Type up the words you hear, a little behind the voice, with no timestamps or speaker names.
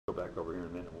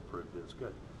that's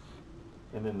good.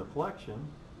 And then the flexion.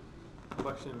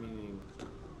 Flexion meaning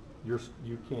You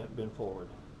can't bend forward.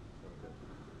 okay.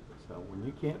 So when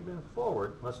you can't bend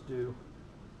forward, let's do,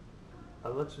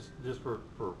 let's just for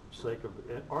sake of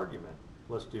argument,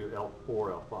 let's do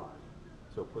L4, L5.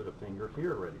 So put a finger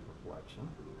here ready for flexion.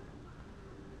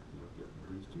 You'll get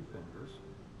these two fingers,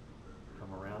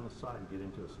 come around the side and get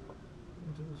into this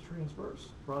transverse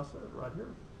process right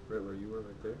here. Right where you were,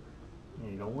 right there?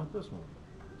 And you don't want this one.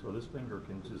 So this finger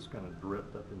can just kind of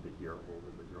drift up into here a little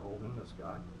bit, but you're holding this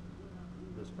guy.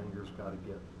 This finger's got to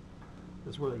get,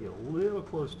 this is where they get a little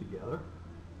close together.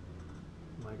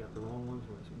 I got the wrong ones.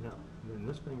 No, then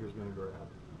this finger's going to grab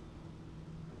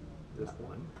this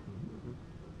one.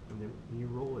 And then when you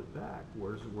roll it back,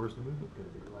 where's the movement going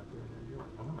to be? Right there in there.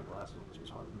 I know my glasses, which is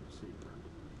hard for me to see.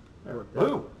 There.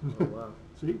 Boom! Oh, wow.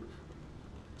 See?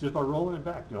 Just by rolling it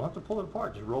back. You don't have to pull it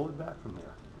apart. Just roll it back from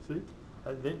there. See?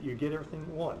 And then you get everything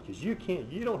you want. Because you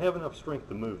don't have enough strength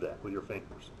to move that with your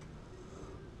fingers.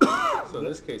 So in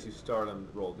this case, you start on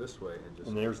the roll this way and just.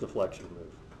 And there's the flexion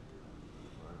move.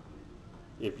 Wow.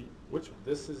 If you, which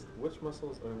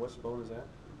muscles? I mean, which bone is that?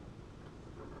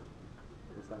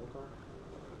 What's that one called?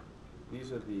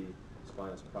 These are the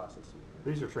spinous processes.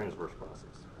 these are transverse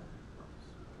processes.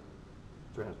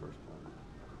 Transverse process.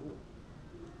 Cool.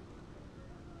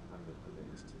 I'm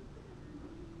amazed.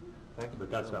 Thank you. But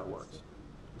that's how it works.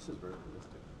 This is very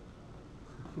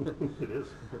realistic. It is.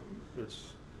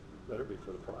 It's better be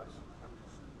for the price.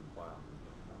 Wow.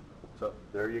 So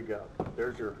there you go.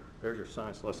 There's your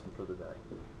science lesson for the day.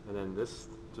 And then this,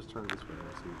 just turn this way and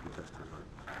see if you test it right.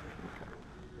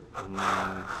 And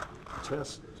then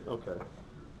test, okay.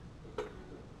 Test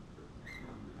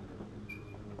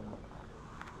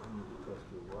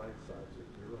your right side,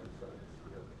 your right side.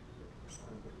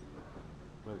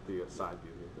 With the side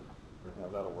view here. Now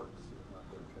that'll work. Not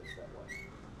going to trace that way.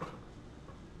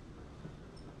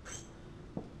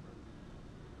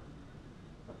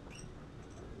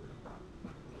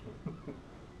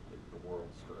 Get the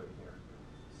world straight here.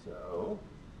 So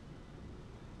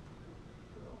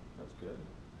that's good.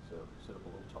 So sit up a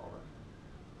little taller.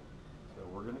 So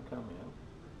we're going to come in.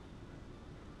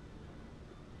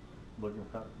 Looking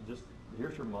kind of just,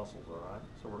 here's your muscles, all right?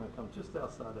 So we're going to come just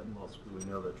outside that muscle because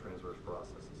we know that transverse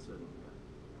process is sitting here.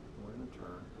 We're going to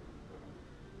turn.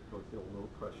 We'll feel a little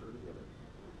pressure to hit it.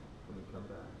 When we come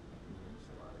back, and then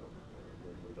slide over there. And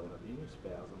then we don't have any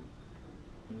spasm,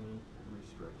 any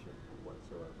restriction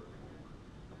whatsoever.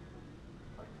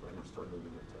 I can start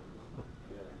moving the table.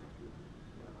 Yeah.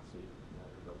 See, now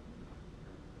you don't.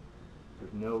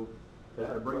 There's no.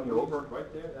 As I bring you over. Right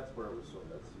there, that's where it was. So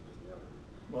that's you just nailed it.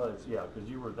 Well, it's, yeah, because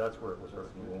that's where it was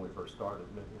hurting when we first started,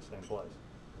 maybe the same place.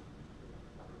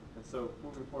 And so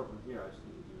moving forward from here, I just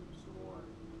need to do some more,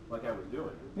 like I was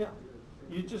doing. Yeah,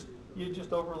 you just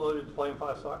overloaded playing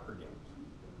 5 soccer games.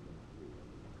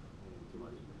 Too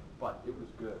much, but it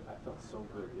was good. I felt so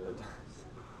good the other time.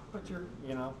 But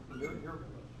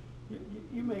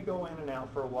you may go in and out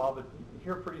for a while, but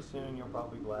here pretty soon you'll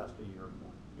probably last a year.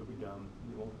 You'll be done.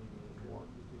 You won't need any more.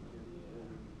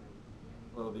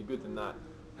 Well, it'll be good to not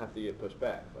have to get pushed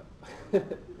back, but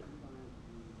fantastic.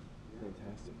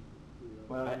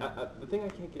 Well, the thing I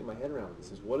can't get my head around with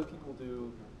this is what do people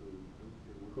do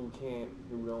who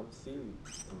don't see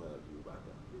some of you about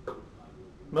that?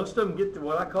 most of them get to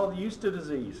what I call the used to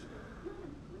disease.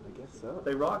 I guess so.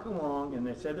 They rock along and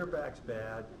they say their back's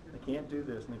bad. They can't do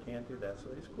this and they can't do that, so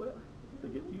they just quit. They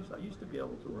get used. I used to be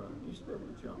able to run. I used to be able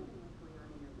to jump.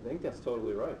 I think that's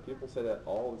totally right. People say that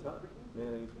all the time.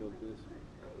 Man, I used to be able to do this.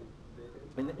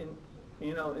 And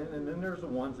then there's the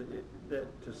ones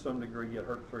that to some degree get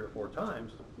hurt 3 or 4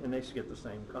 times, and they get the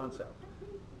same concept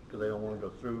because they don't want to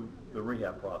go through the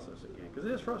rehab process again. Because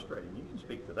it is frustrating. You can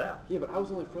speak to that. Yeah, but I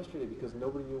was only frustrated because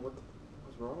nobody knew what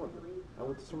was wrong with me. I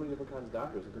went to so many different kinds of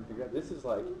doctors and couldn't figure out. This is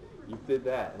like you did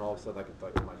that, and all of a sudden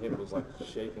my hip was like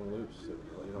shaking loose. You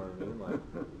know what I mean? Like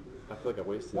I feel like I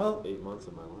wasted 8 months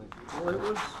of my life. Well, it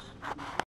was.